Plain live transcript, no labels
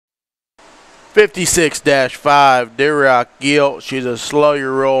56-5, Durock Gilt. She's a slow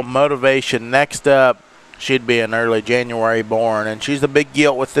your roll motivation. Next up, she'd be an early January born, and she's the big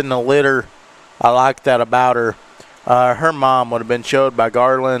gilt within the litter. I like that about her. Her mom would have been showed by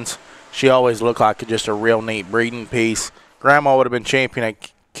Garland's. She always looked like just a real neat breeding piece. Grandma would have been champion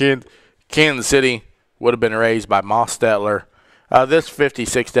at Kansas City, would have been raised by Moss Stetler. This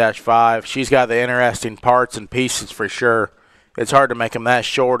 56-5, she's got the interesting parts and pieces for sure. It's hard to make them that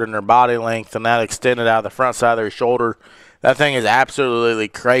short in their body length and that extended out of the front side of their shoulder. That thing is absolutely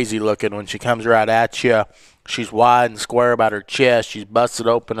crazy looking when she comes right at you. She's wide and square about her chest. She's busted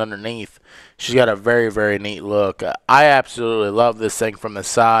open underneath. She's got a very, very neat look. I absolutely love this thing from the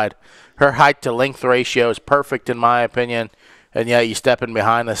side. Her height to length ratio is perfect in my opinion, and yet you step in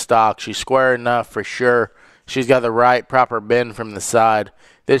behind the stock. She's square enough for sure. She's got the right proper bend from the side.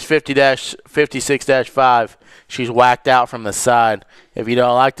 This 56-5, she's whacked out from the side. If you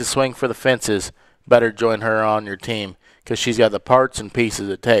don't like to swing for the fences, better join her on your team because she's got the parts and pieces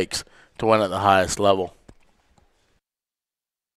it takes to win at the highest level.